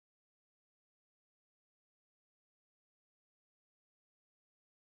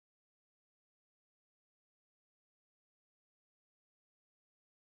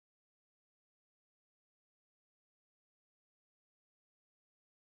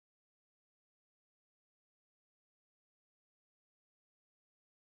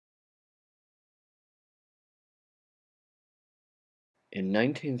In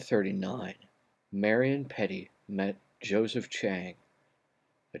 1939, Marion Petty met Joseph Chang,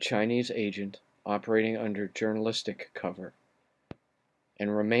 a Chinese agent operating under journalistic cover,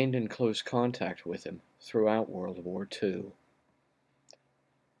 and remained in close contact with him throughout World War II.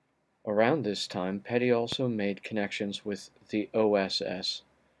 Around this time, Petty also made connections with the OSS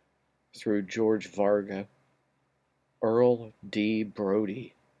through George Varga, Earl D.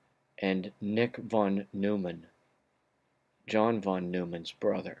 Brody, and Nick von Neumann, John von Neumann's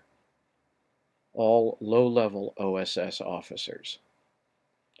brother, all low-level OSS officers.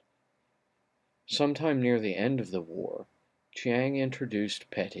 Sometime near the end of the war, Chiang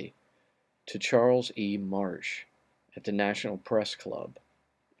introduced Petty to Charles E. Marsh at the National Press Club.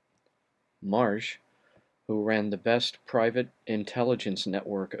 Marsh, who ran the best private intelligence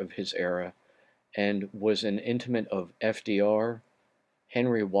network of his era and was an intimate of FDR,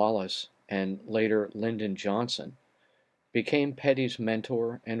 Henry Wallace, and later Lyndon Johnson, became Petty's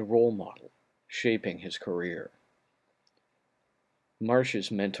mentor and role model, shaping his career.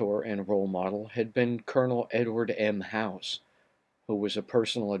 Marsh's mentor and role model had been Colonel Edward M. House, who was a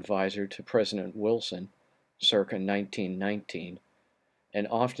personal advisor to President Wilson circa 1919, and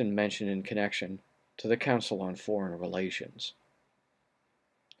often mentioned in connection to the Council on Foreign Relations.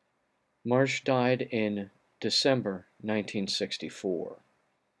 Marsh died in December 1964.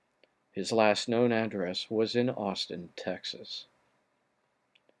 His last known address was in Austin, Texas.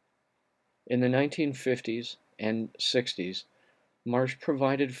 In the 1950s and 60s, Marsh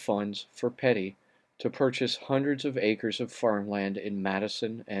provided funds for Petty to purchase hundreds of acres of farmland in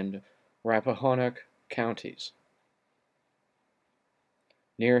Madison and Rappahannock counties,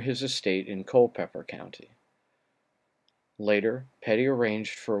 near his estate in Culpeper County. Later, Petty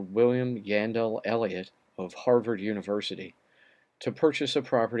arranged for William Yandell Elliott of Harvard University to purchase a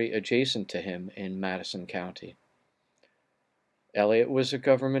property adjacent to him in Madison County. Elliott was a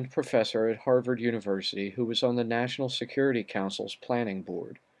government professor at Harvard University who was on the National Security Council's planning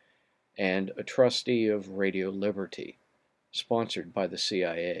board and a trustee of Radio Liberty, sponsored by the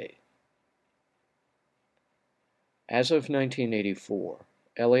CIA. As of 1984,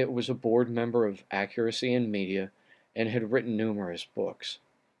 Elliott was a board member of Accuracy in Media and had written numerous books.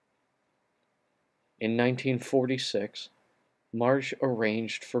 In 1946, Marsh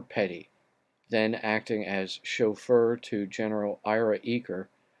arranged for Petty, then acting as chauffeur to General Ira Eaker,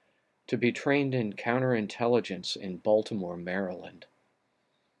 to be trained in counterintelligence in Baltimore, Maryland.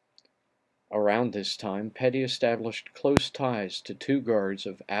 Around this time, Petty established close ties to two guards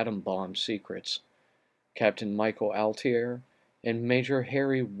of atom bomb secrets, Captain Michael Altier and Major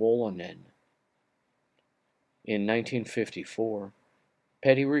Harry Wolonin. In 1954,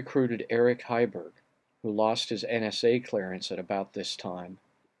 Petty recruited Eric Heiberg, who lost his NSA clearance at about this time.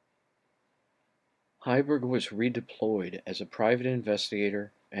 Heiberg was redeployed as a private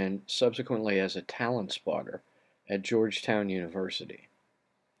investigator and subsequently as a talent spotter at Georgetown University.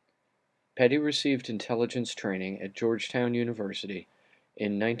 Petty received intelligence training at Georgetown University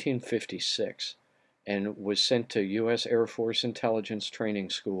in 1956 and was sent to U.S. Air Force Intelligence Training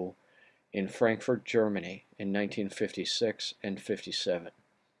School in Frankfurt, Germany in 1956 and 57.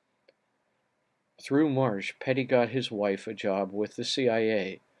 Through Marsh, Petty got his wife a job with the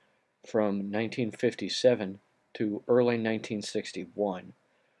CIA from 1957 to early 1961,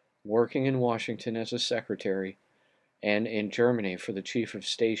 working in Washington as a secretary and in Germany for the Chief of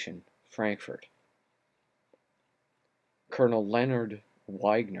Station, Frankfurt. Colonel Leonard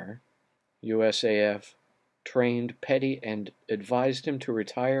Wigner, USAF, trained Petty and advised him to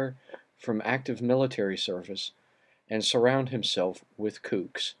retire from active military service and surround himself with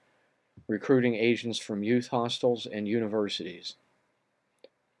kooks, recruiting agents from youth hostels and universities.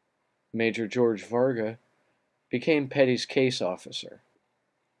 Major George Varga became Petty's case officer,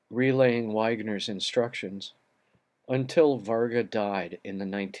 relaying Wigner's instructions until Varga died in the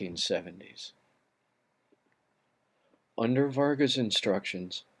 1970s. Under Varga's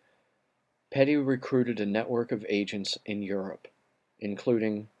instructions, Petty recruited a network of agents in Europe,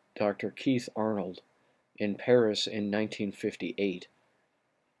 including Dr. Keith Arnold in Paris in 1958,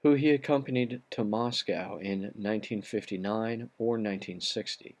 who he accompanied to Moscow in 1959 or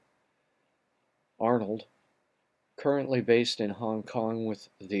 1960. Arnold, currently based in Hong Kong with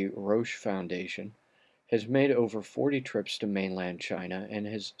the Roche Foundation, has made over 40 trips to mainland China and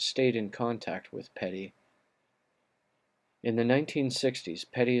has stayed in contact with Petty. In the 1960s,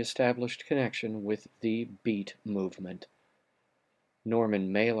 Petty established connection with the Beat movement.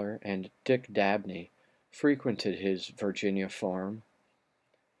 Norman Mailer and Dick Dabney frequented his Virginia farm.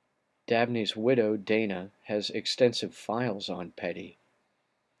 Dabney's widow, Dana, has extensive files on Petty.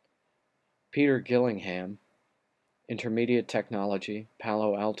 Peter Gillingham, Intermediate Technology,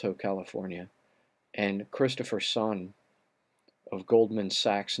 Palo Alto, California, and Christopher Son of Goldman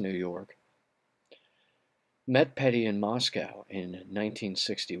Sachs, New York. Met Petty in Moscow in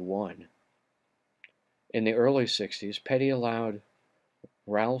 1961. In the early 60s, Petty allowed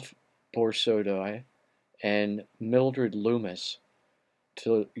Ralph Borsodi and Mildred Loomis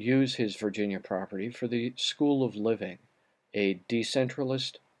to use his Virginia property for the School of Living, a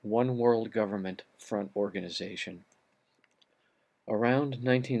decentralist, one-world government front organization. Around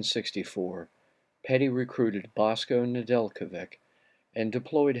 1964, Petty recruited Bosko Nedeljkovic and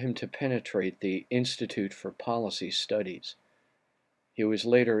deployed him to penetrate the Institute for Policy Studies. He was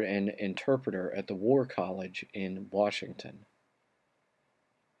later an interpreter at the War College in Washington.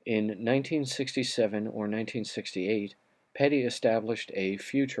 In 1967 or 1968, Petty established a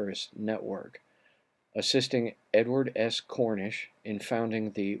futurist network, assisting Edward S. Cornish in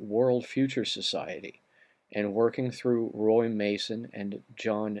founding the World Future Society and working through Roy Mason and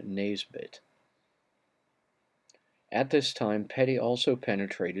John Naisbitt. At this time, Petty also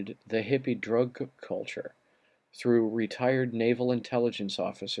penetrated the hippie drug culture through retired naval intelligence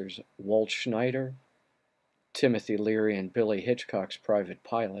officers Walt Schneider, Timothy Leary and Billy Hitchcock's private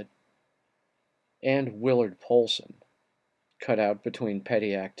pilot, and Willard Polson, cut out between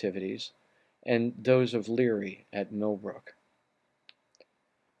Petty activities and those of Leary at Millbrook.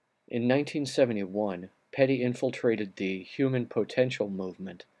 In 1971, Petty infiltrated the Human Potential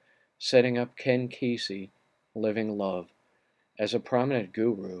movement, setting up Ken Kesey, Living Love, as a prominent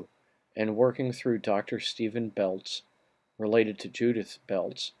guru and working through Dr. Stephen Beltz, related to Judith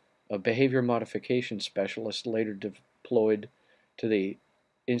Beltz, a behavior modification specialist later deployed to the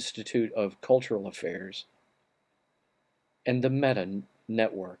Institute of Cultural Affairs, and the Meta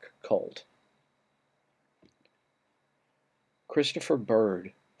Network cult. Christopher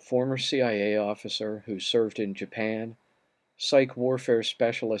Bird, former CIA officer who served in Japan, psych warfare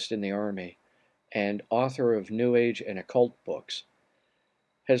specialist in the Army, and author of New Age and occult books,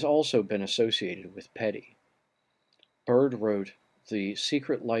 has also been associated with Petty. Bird wrote The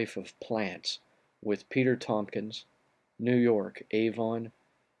Secret Life of Plants with Peter Tompkins, New York, Avon,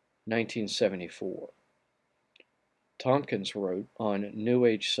 1974. Tompkins wrote on New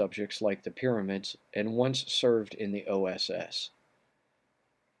Age subjects like the pyramids and once served in the OSS.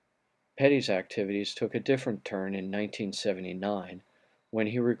 Petty's activities took a different turn in 1979 when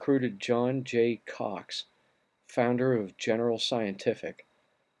he recruited John J. Cox, founder of General Scientific,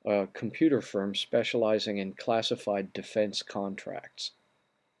 a computer firm specializing in classified defense contracts.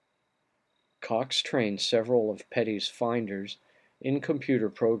 Cox trained several of Petty's finders in computer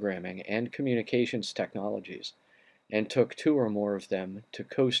programming and communications technologies, and took 2 or more of them to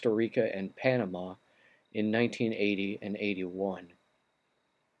Costa Rica and Panama in 1980 and 81.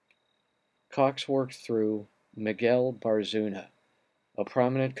 Cox worked through Miguel Barzuna, a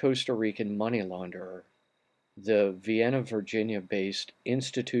prominent Costa Rican money launderer, the Vienna, Virginia-based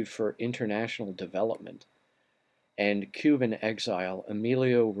Institute for International Development, and Cuban exile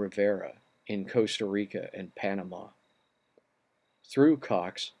Emilio Rivera in Costa Rica and Panama. Through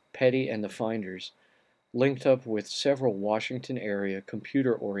Cox, Petty and the Finders linked up with several Washington area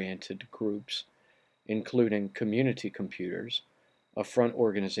computer-oriented groups, including Community Computers, a front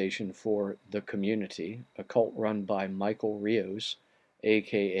organization for The Community, a cult run by Michael Rios,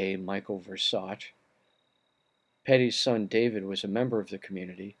 aka Michael Versace. Petty's son David was a member of The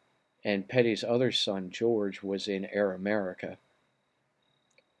Community, and Petty's other son George was in Air America.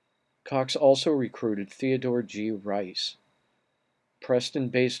 Cox also recruited Theodore G. Rice,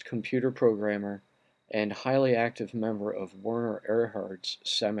 Preston-based computer programmer and highly active member of Werner Erhard's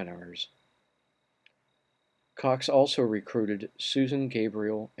seminars. Cox also recruited Susan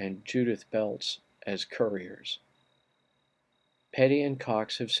Gabriel and Judith Beltz as couriers. Petty and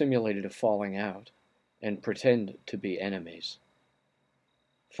Cox have simulated a falling out and pretend to be enemies.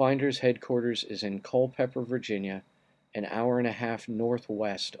 Finder's headquarters is in Culpeper, Virginia, an hour and a half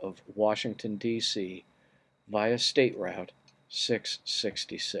northwest of Washington, D.C., via State Route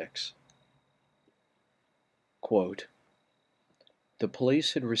 666. Quote, the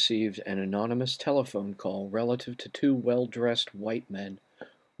police had received an anonymous telephone call relative to 2 well-dressed white men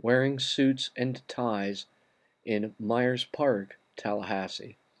wearing suits and ties in Myers Park,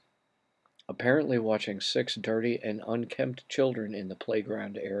 Tallahassee, apparently watching 6 dirty and unkempt children in the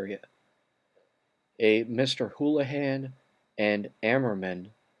playground area. A Mr. Houlihan and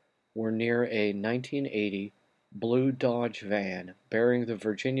Ammerman were near a 1980 blue Dodge van bearing the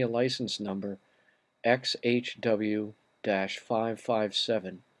Virginia license number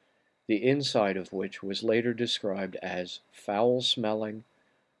XHW-557, the inside of which was later described as foul-smelling,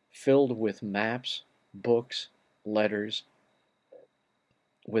 filled with maps, books, letters,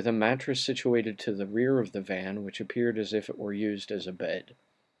 with a mattress situated to the rear of the van which appeared as if it were used as a bed.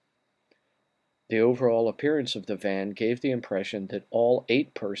 The overall appearance of the van gave the impression that all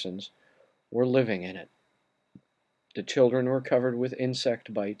 8 persons were living in it. The children were covered with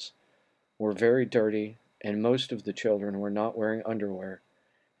insect bites, were very dirty, and most of the children were not wearing underwear,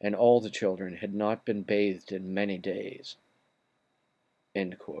 and all the children had not been bathed in many days."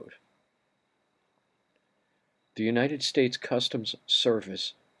 End quote. The United States Customs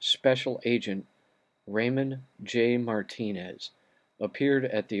Service Special Agent Raymond J. Martinez appeared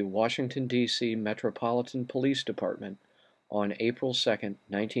at the Washington, D.C. Metropolitan Police Department on April 2,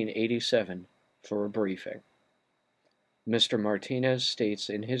 1987, for a briefing. Mr. Martinez states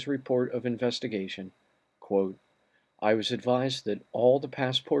in his report of investigation, quote, "I was advised that all the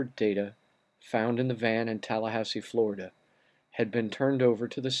passport data found in the van in Tallahassee, Florida, had been turned over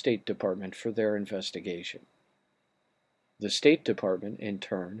to the State Department for their investigation. The State Department, in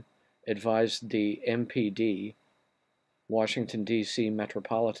turn, advised the MPD, Washington, D.C.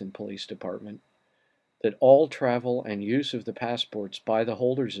 Metropolitan Police Department, that all travel and use of the passports by the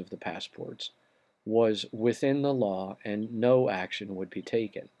holders of the passports was within the law and no action would be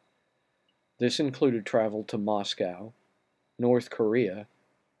taken. This included travel to Moscow, North Korea,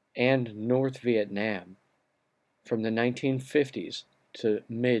 and North Vietnam from the 1950s to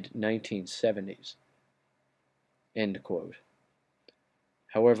mid-1970s." End quote.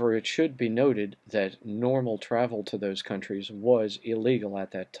 However, it should be noted that normal travel to those countries was illegal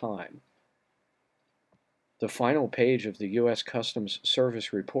at that time. The final page of the U.S. Customs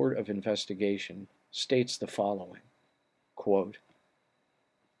Service report of investigation states the following, quote,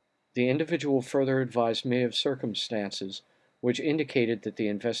 "The individual further advised me of circumstances which indicated that the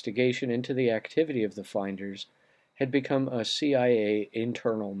investigation into the activity of the finders had become a CIA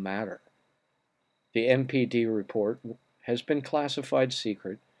internal matter. The MPD report has been classified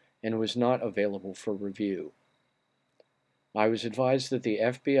secret and was not available for review. I was advised that the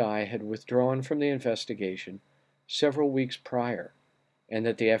FBI had withdrawn from the investigation several weeks prior, and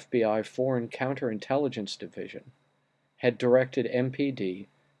that the FBI Foreign Counterintelligence Division had directed MPD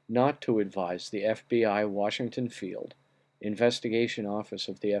not to advise the FBI Washington Field Investigation Office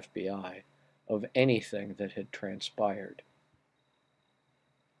of the FBI of anything that had transpired."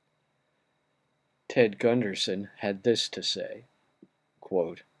 Ted Gunderson had this to say,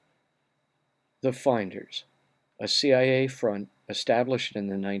 quote, "The Finders, a CIA front established in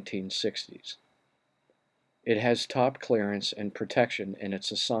the 1960s. It has top clearance and protection in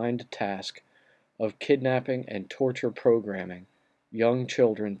its assigned task of kidnapping and torture programming young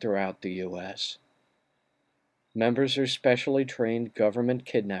children throughout the U.S. Members are specially trained government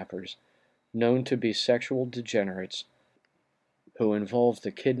kidnappers known to be sexual degenerates who involve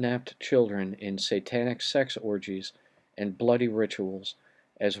the kidnapped children in satanic sex orgies and bloody rituals,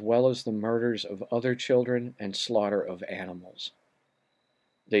 as well as the murders of other children and slaughter of animals.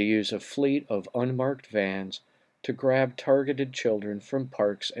 They use a fleet of unmarked vans to grab targeted children from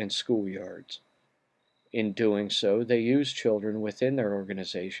parks and schoolyards. In doing so, they use children within their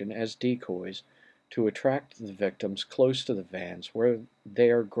organization as decoys to attract the victims close to the vans where they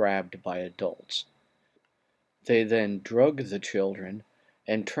are grabbed by adults. They then drug the children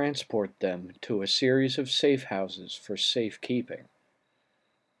and transport them to a series of safe houses for safekeeping.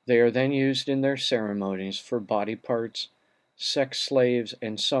 They are then used in their ceremonies for body parts, sex slaves,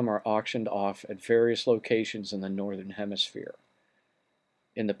 and some are auctioned off at various locations in the Northern Hemisphere.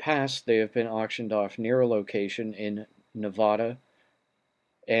 In the past, they have been auctioned off near a location in Nevada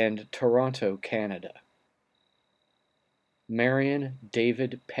and Toronto, Canada. Marion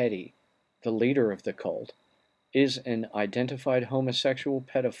David Petty, the leader of the cult, is an identified homosexual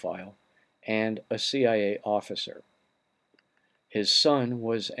pedophile and a CIA officer. His son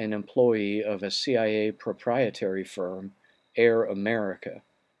was an employee of a CIA proprietary firm, Air America,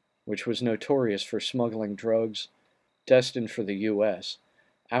 which was notorious for smuggling drugs destined for the U.S.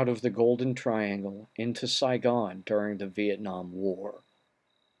 out of the Golden Triangle into Saigon during the Vietnam War."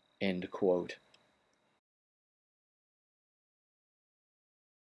 End quote.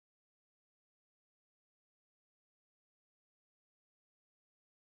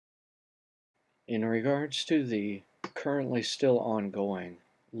 In regards to the currently still ongoing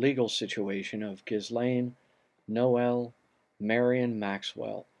legal situation of Ghislaine Noel Marion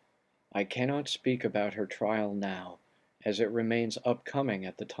Maxwell, I cannot speak about her trial now, as it remains upcoming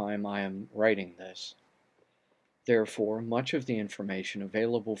at the time I am writing this. Therefore, much of the information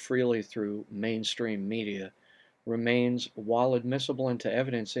available freely through mainstream media remains, while admissible into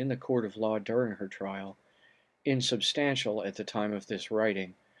evidence in the court of law during her trial, insubstantial at the time of this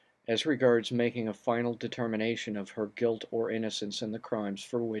writing, as regards making a final determination of her guilt or innocence in the crimes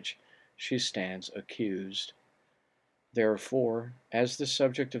for which she stands accused. Therefore, as the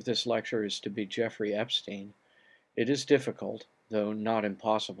subject of this lecture is to be Jeffrey Epstein, it is difficult, though not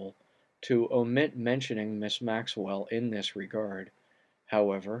impossible, to omit mentioning Miss Maxwell in this regard.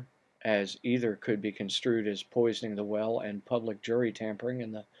 However, as either could be construed as poisoning the well and public jury tampering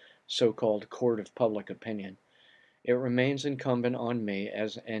in the so-called court of public opinion, it remains incumbent on me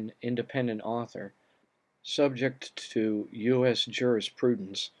as an independent author, subject to U.S.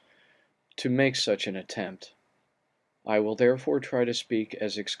 jurisprudence, to make such an attempt. I will therefore try to speak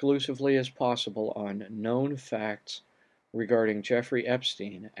as exclusively as possible on known facts regarding Jeffrey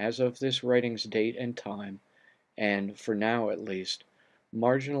Epstein as of this writing's date and time, and, for now at least,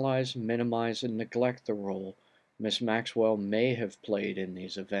 marginalize, minimize, and neglect the role Miss Maxwell may have played in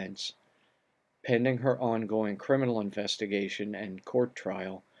these events, pending her ongoing criminal investigation and court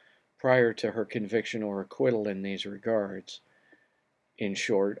trial prior to her conviction or acquittal in these regards. In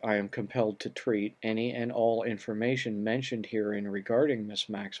short, I am compelled to treat any and all information mentioned herein regarding Miss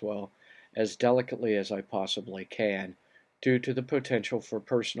Maxwell as delicately as I possibly can, due to the potential for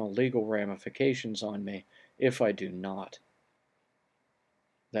personal legal ramifications on me if I do not.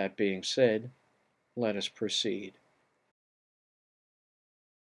 That being said, let us proceed.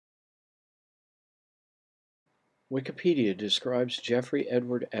 Wikipedia describes Jeffrey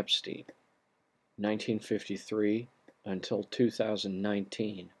Edward Epstein, 1953 until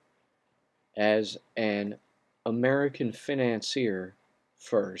 2019, as an American financier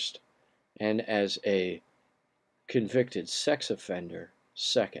first, and as a convicted sex offender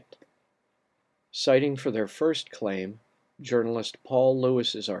second. Citing for their first claim journalist Paul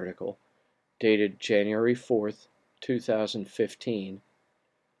Lewis's article, dated January 4th, 2015,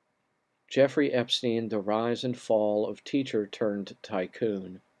 Jeffrey Epstein, The Rise and Fall of Teacher Turned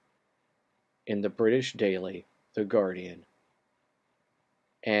Tycoon, in the British daily The Guardian,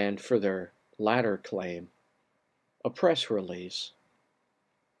 and for their latter claim, a press release.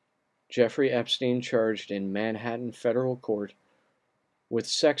 Jeffrey Epstein charged in Manhattan federal court with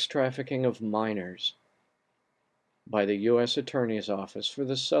sex trafficking of minors by the U.S. Attorney's Office for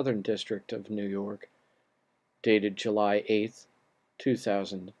the Southern District of New York, dated July 8,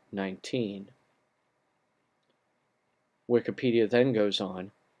 2019. Wikipedia then goes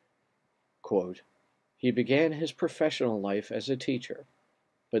on, quote, "He began his professional life as a teacher,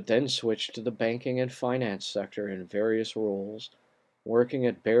 but then switched to the banking and finance sector in various roles, working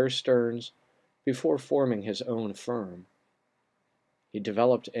at Bear Stearns before forming his own firm. He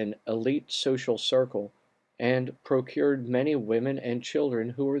developed an elite social circle and procured many women and children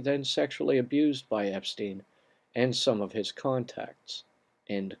who were then sexually abused by Epstein and some of his contacts."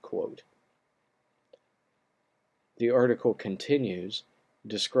 End quote. The article continues,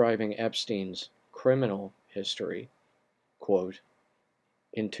 describing Epstein's criminal history, quote,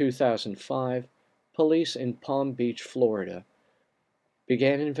 "In 2005, police in Palm Beach, Florida,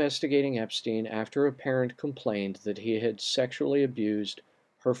 began investigating Epstein after a parent complained that he had sexually abused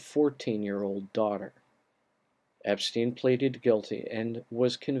her 14-year-old daughter. Epstein pleaded guilty and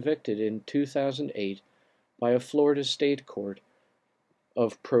was convicted in 2008 by a Florida state court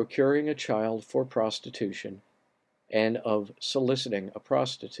of procuring a child for prostitution and of soliciting a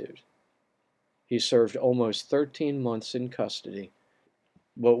prostitute. He served almost 13 months in custody,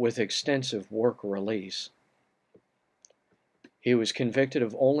 but with extensive work release. He was convicted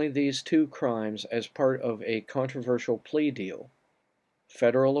of only these two crimes as part of a controversial plea deal.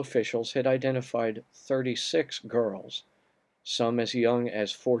 Federal officials had identified 36 girls, some as young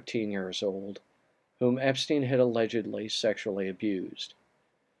as 14 years old, whom Epstein had allegedly sexually abused.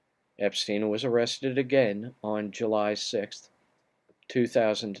 Epstein was arrested again on July 6,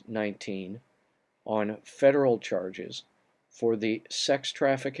 2019, on federal charges for the sex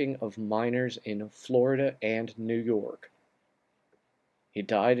trafficking of minors in Florida and New York. He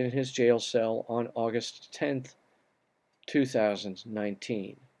died in his jail cell on August 10,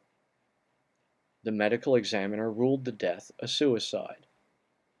 2019. The medical examiner ruled the death a suicide.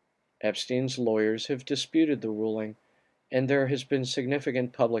 Epstein's lawyers have disputed the ruling, and there has been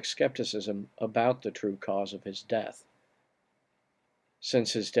significant public skepticism about the true cause of his death.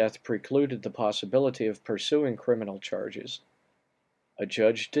 Since his death precluded the possibility of pursuing criminal charges, a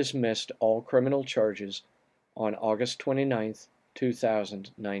judge dismissed all criminal charges on August 29,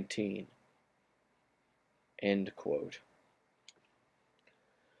 2019. End quote.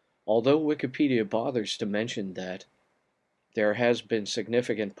 Although Wikipedia bothers to mention that there has been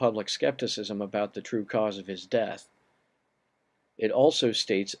significant public skepticism about the true cause of his death, it also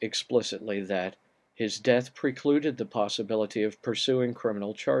states explicitly that his death precluded the possibility of pursuing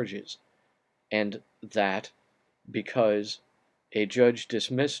criminal charges, and that, because a judge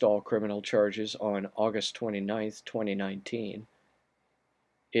dismissed all criminal charges on August 29, 2019,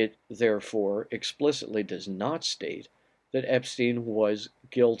 it therefore explicitly does not state that Epstein was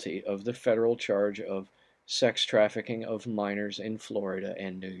guilty of the federal charge of sex trafficking of minors in Florida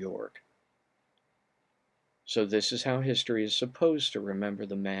and New York. So this is how history is supposed to remember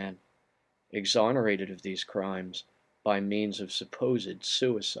the man exonerated of these crimes by means of supposed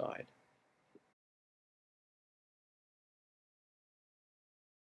suicide.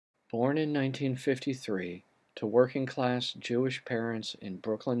 Born in 1953 to working-class Jewish parents in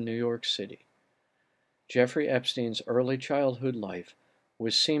Brooklyn, New York City, Jeffrey Epstein's early childhood life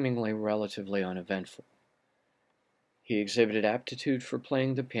was seemingly relatively uneventful. He exhibited aptitude for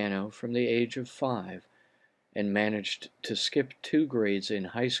playing the piano from the age of 5 and managed to skip 2 grades in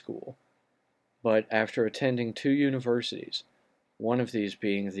high school, but after attending 2 universities, one of these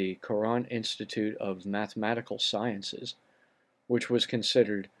being the Quran Institute of Mathematical Sciences, which was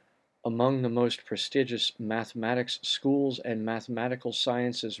considered among the most prestigious mathematics schools and mathematical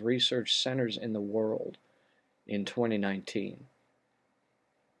sciences research centers in the world in 2019.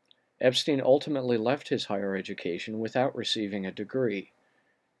 Epstein ultimately left his higher education without receiving a degree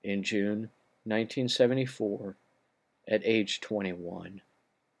in June 1974 at age 21.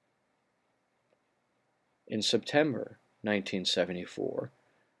 In September 1974,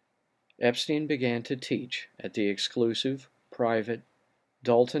 Epstein began to teach at the exclusive, private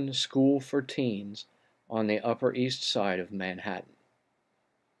Dalton School for Teens on the Upper East Side of Manhattan.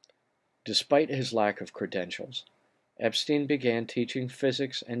 Despite his lack of credentials, Epstein began teaching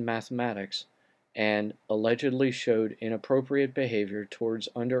physics and mathematics and allegedly showed inappropriate behavior towards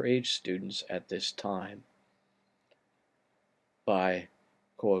underage students at this time. By,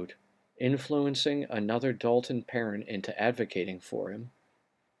 quote, influencing another Dalton parent into advocating for him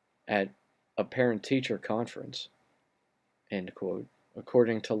at a parent-teacher conference, end quote,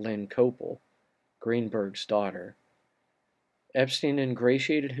 according to Lynn Copel, Greenberg's daughter, Epstein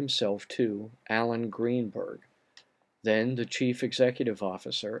ingratiated himself to Alan Greenberg, then the chief executive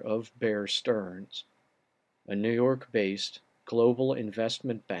officer of Bear Stearns, a New York-based global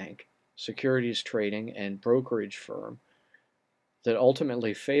investment bank, securities trading, and brokerage firm that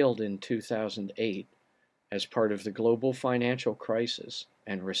ultimately failed in 2008 as part of the global financial crisis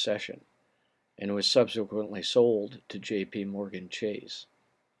and recession, and was subsequently sold to J.P. Morgan Chase.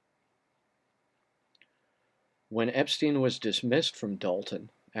 When Epstein was dismissed from Dalton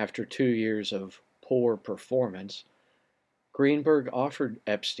after 2 years of poor performance, Greenberg offered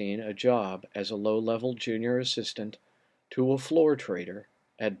Epstein a job as a low-level junior assistant to a floor trader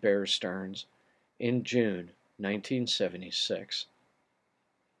at Bear Stearns in June 1976.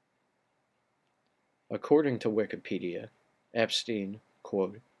 According to Wikipedia, Epstein,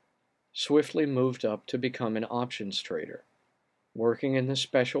 quote, swiftly moved up to become an options trader, working in the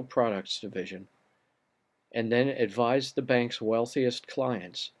special products division, and then advised the bank's wealthiest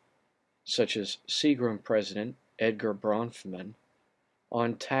clients, such as Seagram president Edgar Bronfman,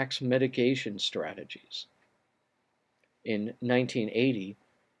 on tax mitigation strategies. In 1980,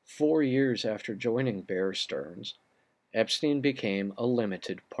 4 years after joining Bear Stearns, Epstein became a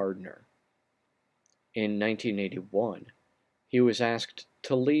limited partner. In 1981, he was asked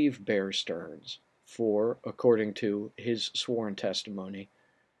to leave Bear Stearns for, according to his sworn testimony,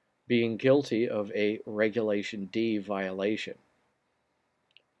 being guilty of a Regulation D violation.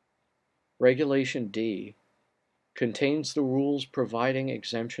 Regulation D contains the rules providing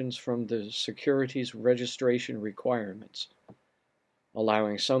exemptions from the securities registration requirements,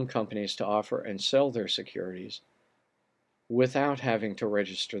 allowing some companies to offer and sell their securities without having to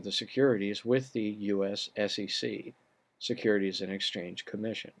register the securities with the U.S. SEC, Securities and Exchange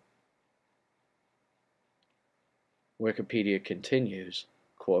Commission. Wikipedia continues,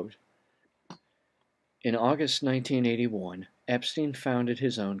 quote, in August 1981, Epstein founded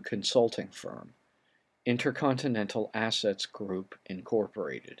his own consulting firm, Intercontinental Assets Group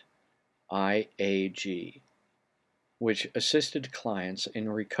Incorporated, IAG, which assisted clients in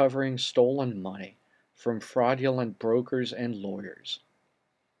recovering stolen money from fraudulent brokers and lawyers.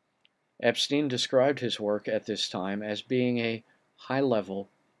 Epstein described his work at this time as being a high-level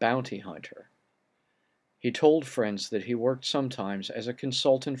bounty hunter. He told friends that he worked sometimes as a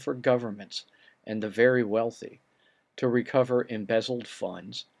consultant for governments and the very wealthy to recover embezzled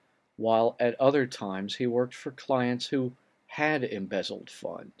funds, while at other times he worked for clients who had embezzled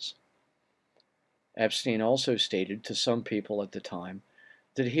funds. Epstein also stated to some people at the time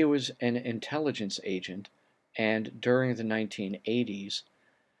that he was an intelligence agent and, during the 1980s,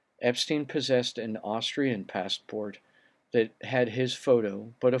 Epstein possessed an Austrian passport that had his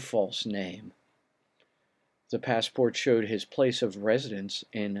photo but a false name. The passport showed his place of residence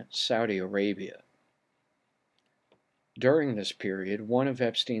in Saudi Arabia. During this period, one of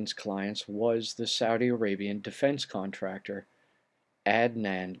Epstein's clients was the Saudi Arabian defense contractor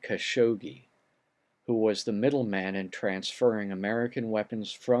Adnan Khashoggi, who was the middleman in transferring American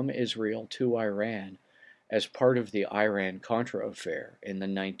weapons from Israel to Iran as part of the Iran-Contra affair in the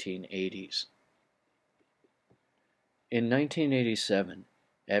 1980s. In 1987,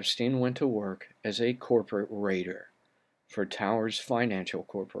 Epstein went to work as a corporate raider for Towers Financial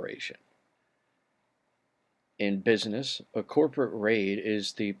Corporation. In business, a corporate raid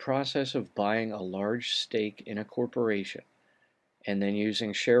is the process of buying a large stake in a corporation and then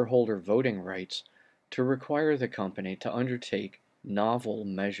using shareholder voting rights to require the company to undertake novel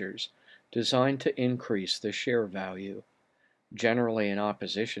measures designed to increase the share value, generally in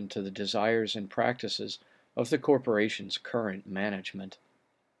opposition to the desires and practices of the corporation's current management.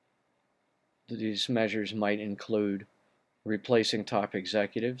 These measures might include replacing top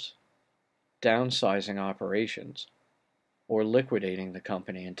executives, downsizing operations, or liquidating the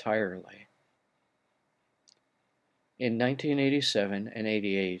company entirely. In 1987 and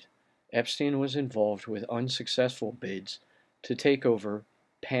 88, Epstein was involved with unsuccessful bids to take over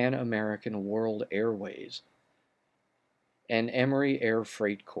Pan American World Airways and Emory Air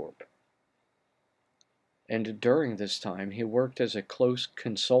Freight Corp. And during this time, he worked as a close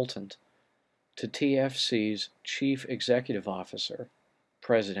consultant to TFC's Chief Executive Officer,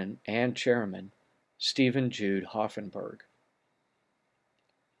 President, and Chairman, Stephen Jude Hoffenberg.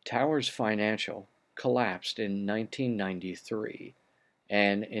 Towers Financial collapsed in 1993,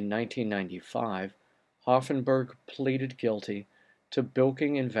 and in 1995, Hoffenberg pleaded guilty to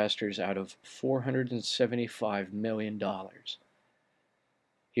bilking investors out of $475 million.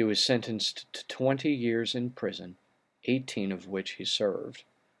 He was sentenced to 20 years in prison, 18 of which he served,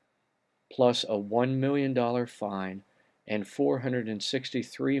 plus a $1 million fine and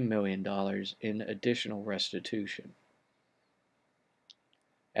 $463 million in additional restitution.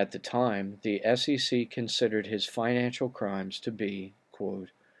 At the time, the SEC considered his financial crimes to be, quote,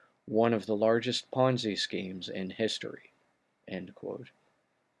 one of the largest Ponzi schemes in history, end quote.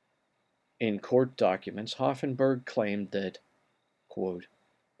 In court documents, Hoffenberg claimed that, quote,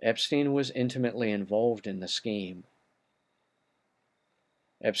 Epstein was intimately involved in the scheme.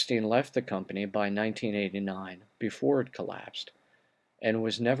 Epstein left the company by 1989, before it collapsed, and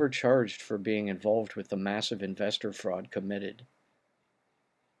was never charged for being involved with the massive investor fraud committed.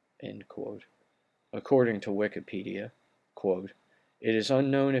 End quote. According to Wikipedia, quote, it is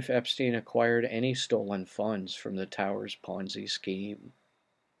unknown if Epstein acquired any stolen funds from the Towers Ponzi scheme.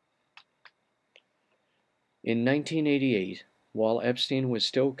 In 1988, while Epstein was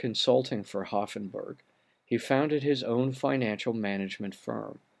still consulting for Hoffenberg, he founded his own financial management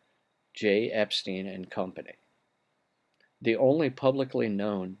firm, J. Epstein and Company. The only publicly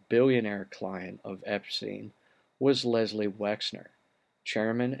known billionaire client of Epstein was Leslie Wexner,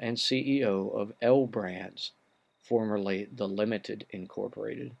 chairman and CEO of L Brands, formerly The Limited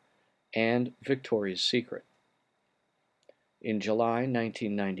Incorporated, and Victoria's Secret. In July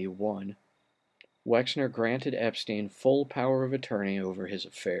 1991, Wexner granted Epstein full power of attorney over his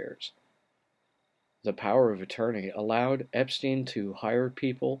affairs. The power of attorney allowed Epstein to hire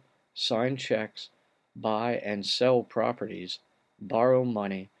people, sign checks, buy and sell properties, borrow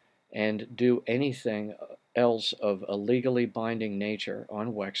money, and do anything else of a legally binding nature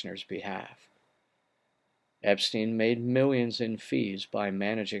on Wexner's behalf. Epstein made millions in fees by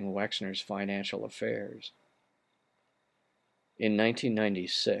managing Wexner's financial affairs. In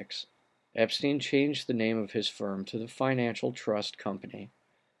 1996, Epstein changed the name of his firm to the Financial Trust Company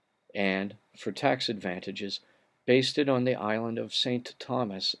and, for tax advantages, based it on the island of St.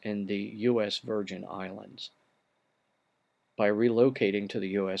 Thomas in the U.S. Virgin Islands. By relocating to the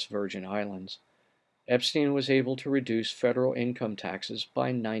U.S. Virgin Islands, Epstein was able to reduce federal income taxes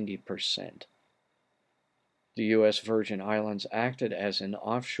by 90%. The U.S. Virgin Islands acted as an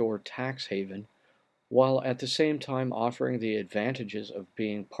offshore tax haven, while at the same time offering the advantages of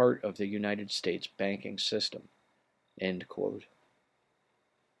being part of the United States banking system. End quote.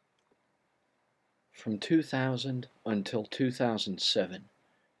 From 2000 until 2007,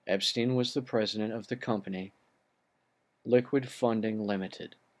 Epstein was the president of the company Liquid Funding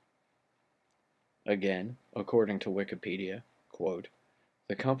Limited. Again, according to Wikipedia, quote,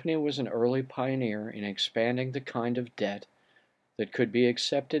 the company was an early pioneer in expanding the kind of debt that could be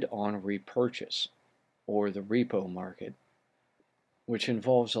accepted on repurchase, or the repo market, which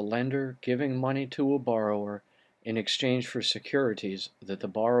involves a lender giving money to a borrower in exchange for securities that the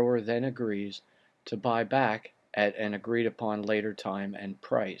borrower then agrees to buy back at an agreed upon later time and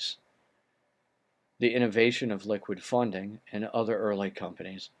price. The innovation of liquid funding and other early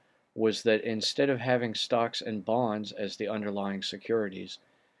companies was that instead of having stocks and bonds as the underlying securities,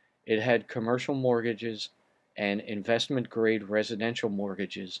 it had commercial mortgages and investment-grade residential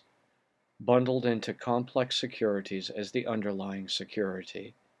mortgages bundled into complex securities as the underlying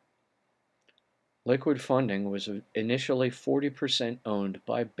security. Liquid funding was initially 40% owned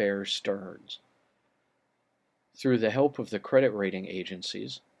by Bear Stearns. Through the help of the credit rating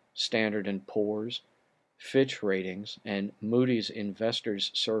agencies, Standard & Poor's, Fitch Ratings, and Moody's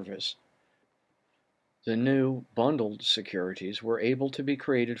Investors Service, the new bundled securities were able to be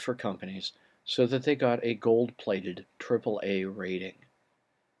created for companies so that they got a gold-plated AAA rating.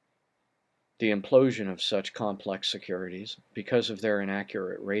 The implosion of such complex securities, because of their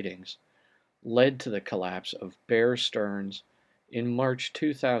inaccurate ratings, led to the collapse of Bear Stearns in March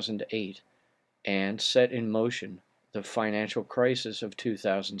 2008 and set in motion the financial crisis of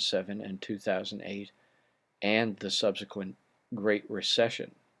 2007 and 2008 and the subsequent Great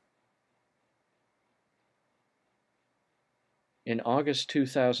Recession. In August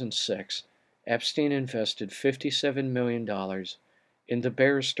 2006, Epstein invested $57 million in the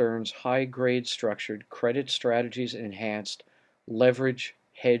Bear Stearns high-grade structured credit strategies enhanced leverage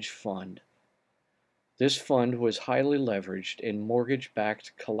hedge fund. This fund was highly leveraged in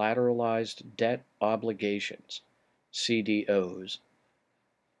mortgage-backed collateralized debt obligations, CDOs.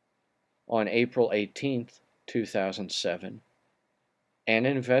 On April 18, 2007, an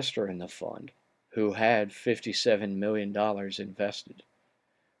investor in the fund, who had $57 million invested,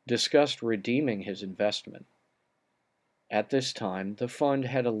 discussed redeeming his investment. At this time, the fund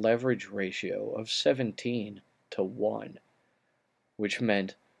had a leverage ratio of 17-1, which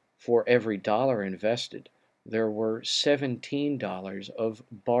meant for every dollar invested, there were $17 of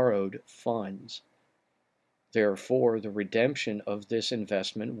borrowed funds. Therefore, the redemption of this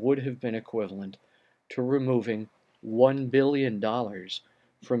investment would have been equivalent to removing $1 billion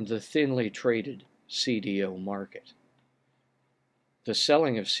from the thinly traded CDO market. The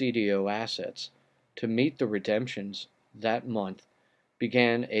selling of CDO assets to meet the redemptions that month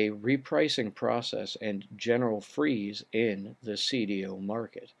began a repricing process and general freeze in the CDO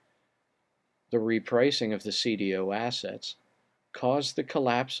market. The repricing of the CDO assets caused the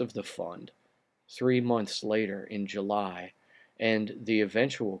collapse of the fund 3 months later in July and the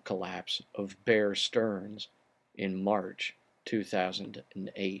eventual collapse of Bear Stearns in March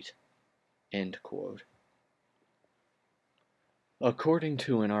 2008. End quote. According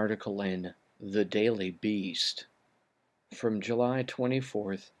to an article in The Daily Beast from July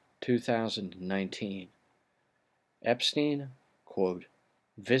 24, 2019, Epstein, quote,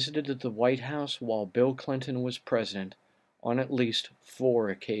 visited the White House while Bill Clinton was president on at least 4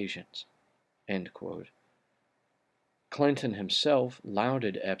 occasions, end quote. Clinton himself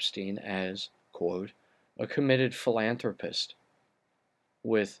lauded Epstein as, quote, a committed philanthropist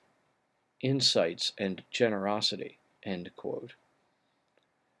with insights and generosity, end quote.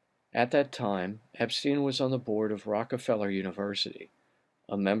 At that time, Epstein was on the board of Rockefeller University,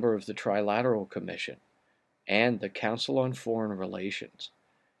 a member of the Trilateral Commission and the Council on Foreign Relations,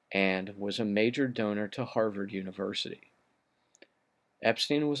 and was a major donor to Harvard University.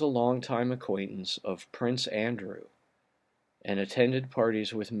 Epstein was a longtime acquaintance of Prince Andrew and attended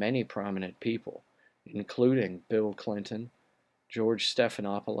parties with many prominent people, including Bill Clinton, George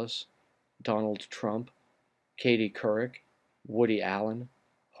Stephanopoulos, Donald Trump, Katie Couric, Woody Allen,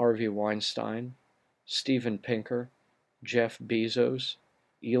 Harvey Weinstein, Steven Pinker, Jeff Bezos,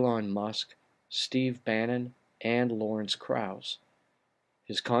 Elon Musk, Steve Bannon, and Lawrence Krauss.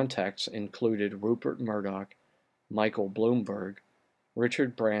 His contacts included Rupert Murdoch, Michael Bloomberg,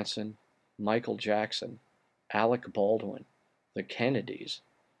 Richard Branson, Michael Jackson, Alec Baldwin, the Kennedys,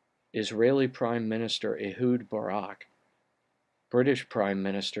 Israeli Prime Minister Ehud Barak, British Prime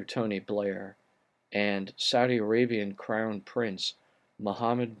Minister Tony Blair, and Saudi Arabian Crown Prince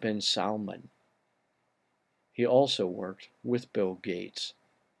Mohammed bin Salman. He also worked with Bill Gates.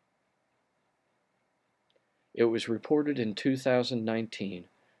 It was reported in 2019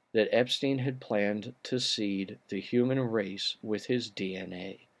 that Epstein had planned to seed the human race with his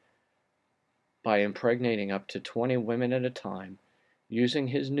DNA by impregnating up to 20 women at a time, using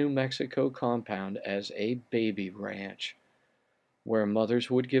his New Mexico compound as a baby ranch, where mothers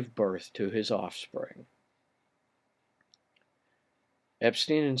would give birth to his offspring.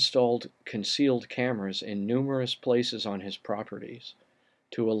 Epstein installed concealed cameras in numerous places on his properties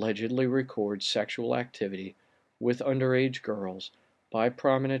to allegedly record sexual activity with underage girls by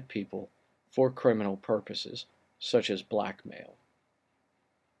prominent people for criminal purposes, such as blackmail.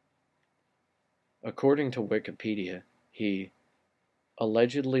 According to Wikipedia, he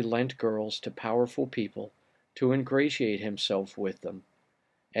allegedly lent girls to powerful people to ingratiate himself with them,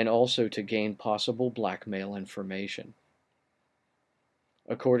 and also to gain possible blackmail information.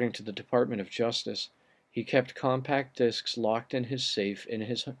 According to the Department of Justice, he kept compact discs locked in his safe in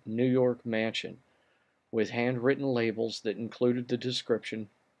his New York mansion, with handwritten labels that included the description,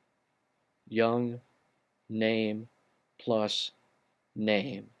 "Young, name, plus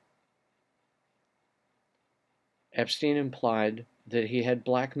name." Epstein implied that he had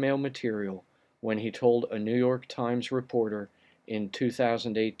blackmail material when he told a New York Times reporter in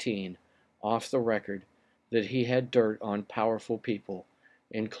 2018, off the record, that he had dirt on powerful people,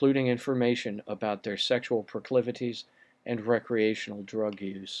 including information about their sexual proclivities and recreational drug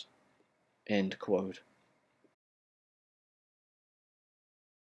use. End quote.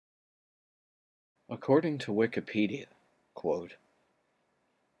 According to Wikipedia, quote,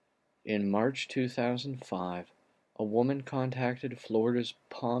 in March 2005, a woman contacted Florida's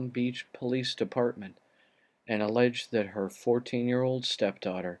Palm Beach Police Department and alleged that her 14-year-old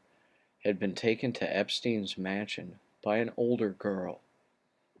stepdaughter had been taken to Epstein's mansion by an older girl.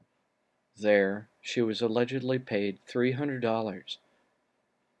 There, she was allegedly paid $300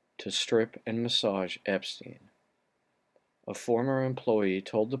 to strip and massage Epstein. A former employee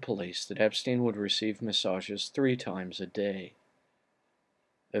told the police that Epstein would receive massages 3 times a day.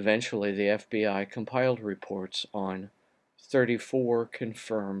 Eventually, the FBI compiled reports on 34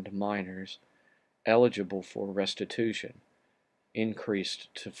 confirmed minors eligible for restitution, increased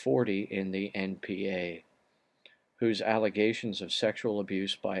to 40 in the NPA, whose allegations of sexual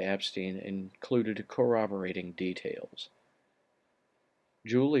abuse by Epstein included corroborating details.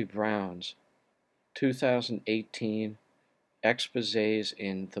 Julie Brown's 2018 exposés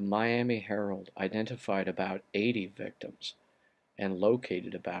in the Miami Herald identified about 80 victims and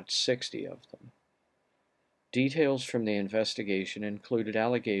located about 60 of them. Details from the investigation included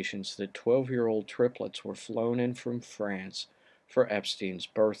allegations that 12-year-old triplets were flown in from France for Epstein's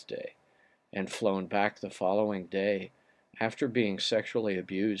birthday and flown back the following day after being sexually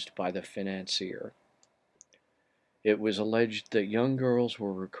abused by the Financier. It was alleged that young girls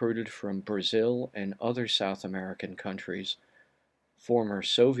were recruited from Brazil and other South American countries, former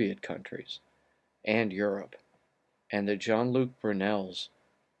Soviet countries, and Europe, and that Jean-Luc Brunel's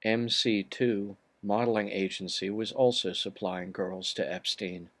MC2 modeling agency was also supplying girls to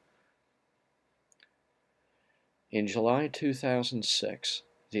Epstein. In July 2006,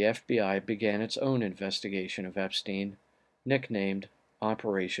 the FBI began its own investigation of Epstein, nicknamed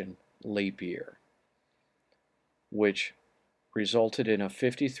Operation Leap Year, which resulted in a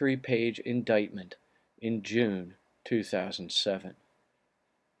 53-page indictment in June 2007.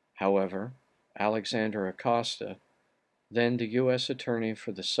 However, Alexander Acosta, then the U.S. Attorney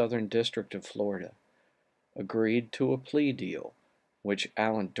for the Southern District of Florida, agreed to a plea deal, which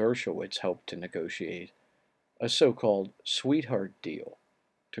Alan Dershowitz helped to negotiate, a so-called sweetheart deal,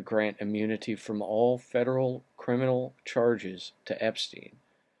 to grant immunity from all federal criminal charges to Epstein,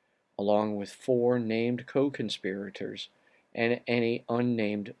 along with 4 named co-conspirators and any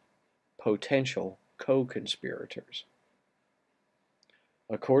unnamed potential co-conspirators.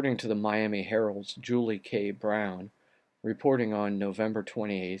 According to the Miami Herald's Julie K. Brown, reporting on November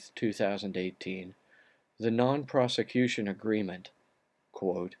 28, 2018, the non-prosecution agreement,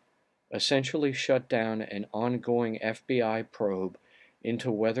 quote, essentially shut down an ongoing FBI probe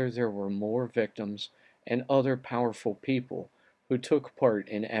into whether there were more victims and other powerful people who took part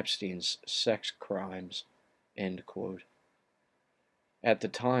in Epstein's sex crimes, end quote. At the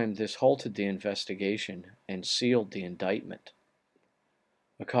time, this halted the investigation and sealed the indictment.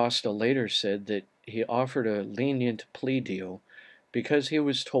 Acosta later said that he offered a lenient plea deal because he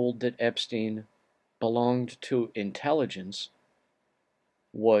was told that Epstein belonged to intelligence,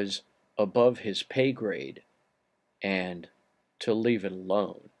 was above his pay grade, and to leave it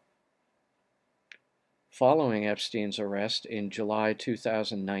alone. Following Epstein's arrest in July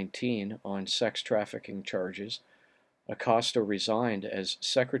 2019 on sex trafficking charges, Acosta resigned as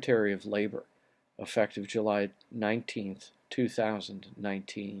Secretary of Labor, effective July 19,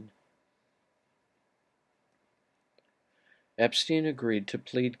 2019. Epstein agreed to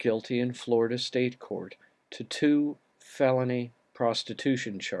plead guilty in Florida State Court to 2 felony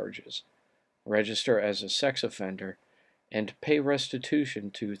prostitution charges, register as a sex offender, and pay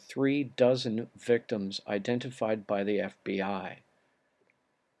restitution to 36 victims identified by the FBI.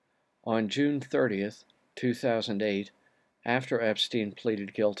 On June 30, 2008, after Epstein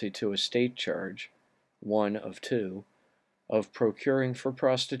pleaded guilty to a state charge, 1 of 2, of procuring for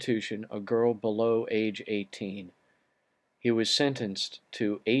prostitution a girl below age 18. He was sentenced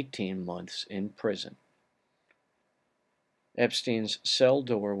to 18 months in prison. Epstein's cell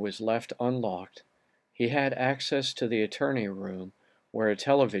door was left unlocked. He had access to the attorney room, where a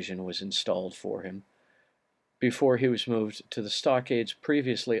television was installed for him, before he was moved to the stockade's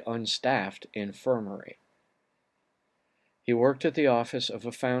previously unstaffed infirmary. He worked at the office of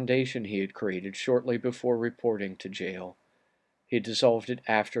a foundation he had created shortly before reporting to jail. He dissolved it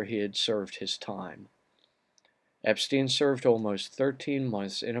after he had served his time. Epstein served almost 13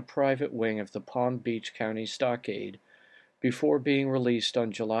 months in a private wing of the Palm Beach County Stockade before being released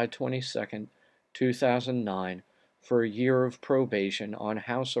on July 22, 2009, for a year of probation on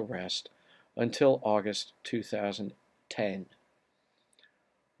house arrest until August 2010.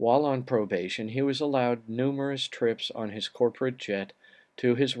 While on probation, he was allowed numerous trips on his corporate jet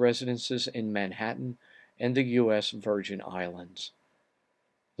to his residences in Manhattan and the U.S. Virgin Islands.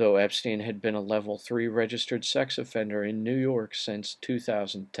 Though Epstein had been a Level 3 registered sex offender in New York since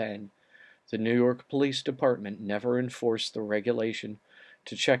 2010, the New York Police Department never enforced the regulation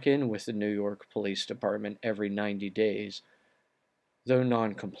to check in with the New York Police Department every 90 days, though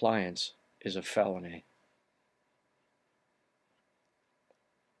non-compliance is a felony.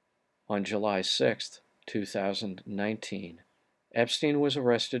 On July 6, 2019, Epstein was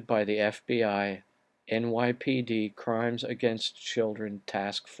arrested by the FBI NYPD Crimes Against Children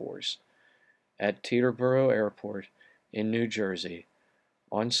Task Force at Teterboro Airport in New Jersey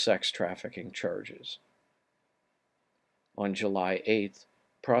on sex trafficking charges. On July 8th,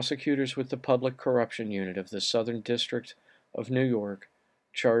 prosecutors with the Public Corruption Unit of the Southern District of New York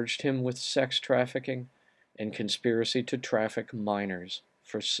charged him with sex trafficking and conspiracy to traffic minors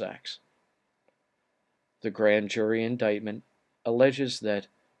for sex. The grand jury indictment alleges that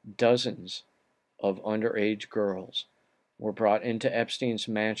dozens of underage girls were brought into Epstein's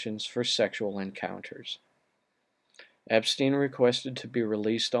mansions for sexual encounters. Epstein requested to be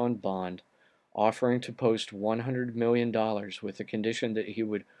released on bond, offering to post $100 million with the condition that he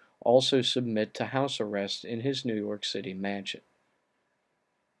would also submit to house arrest in his New York City mansion.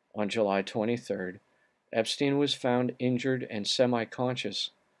 On July 23rd, Epstein was found injured and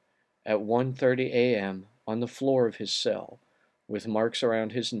semi-conscious at 1:30 a.m. on the floor of his cell, with marks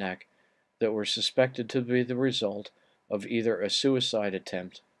around his neck that were suspected to be the result of either a suicide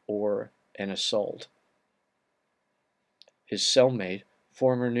attempt or an assault. His cellmate,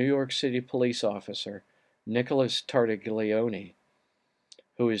 former New York City police officer Nicholas Tartaglione,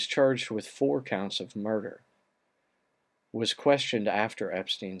 who is charged with 4 counts of murder, was questioned after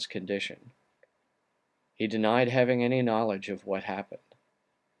Epstein's condition. He denied having any knowledge of what happened.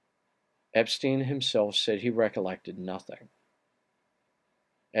 Epstein himself said he recollected nothing.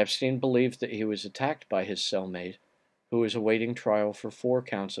 Epstein believed that he was attacked by his cellmate, who was awaiting trial for 4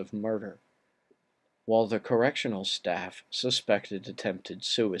 counts of murder, while the correctional staff suspected attempted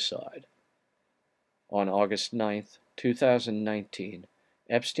suicide. On August 9, 2019,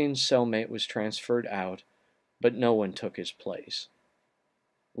 Epstein's cellmate was transferred out, but no one took his place.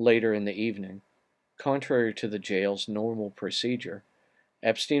 Later in the evening, contrary to the jail's normal procedure,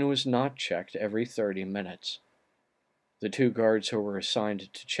 Epstein was not checked every 30 minutes. The 2 guards who were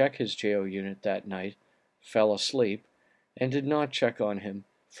assigned to check his jail unit that night fell asleep and did not check on him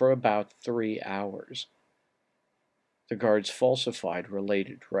for about 3 hours. The guards falsified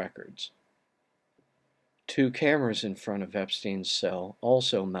related records. 2 cameras in front of Epstein's cell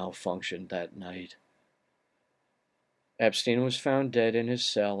also malfunctioned that night. Epstein was found dead in his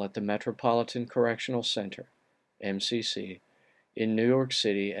cell at the Metropolitan Correctional Center, MCC, in New York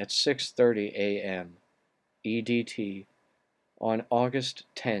City at 6:30 a.m. EDT on August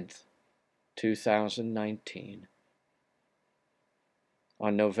 10, 2019.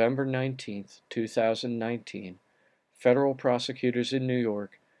 On November 19, 2019, federal prosecutors in New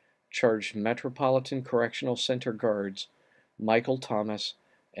York charged Metropolitan Correctional Center guards Michael Thomas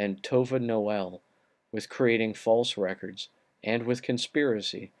and Tova Noel with creating false records and with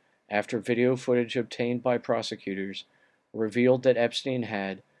conspiracy after video footage obtained by prosecutors revealed that Epstein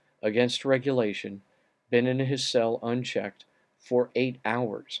had, against regulation, been in his cell unchecked for 8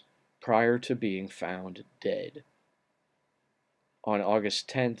 hours prior to being found dead. On August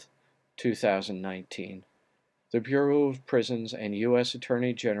 10, 2019, the Bureau of Prisons and U.S.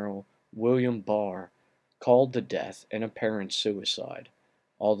 Attorney General William Barr called the death an apparent suicide,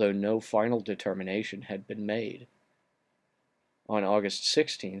 although no final determination had been made. On August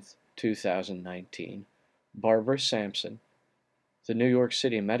 16, 2019, Barbara Sampson, the New York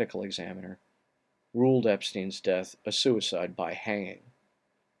City medical examiner, ruled Epstein's death a suicide by hanging.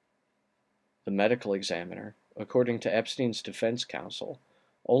 The medical examiner, according to Epstein's defense counsel,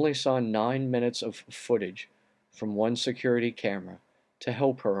 only saw 9 minutes of footage from one security camera to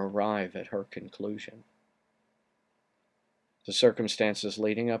help her arrive at her conclusion. The circumstances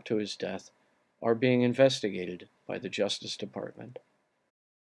leading up to his death are being investigated by the Justice Department.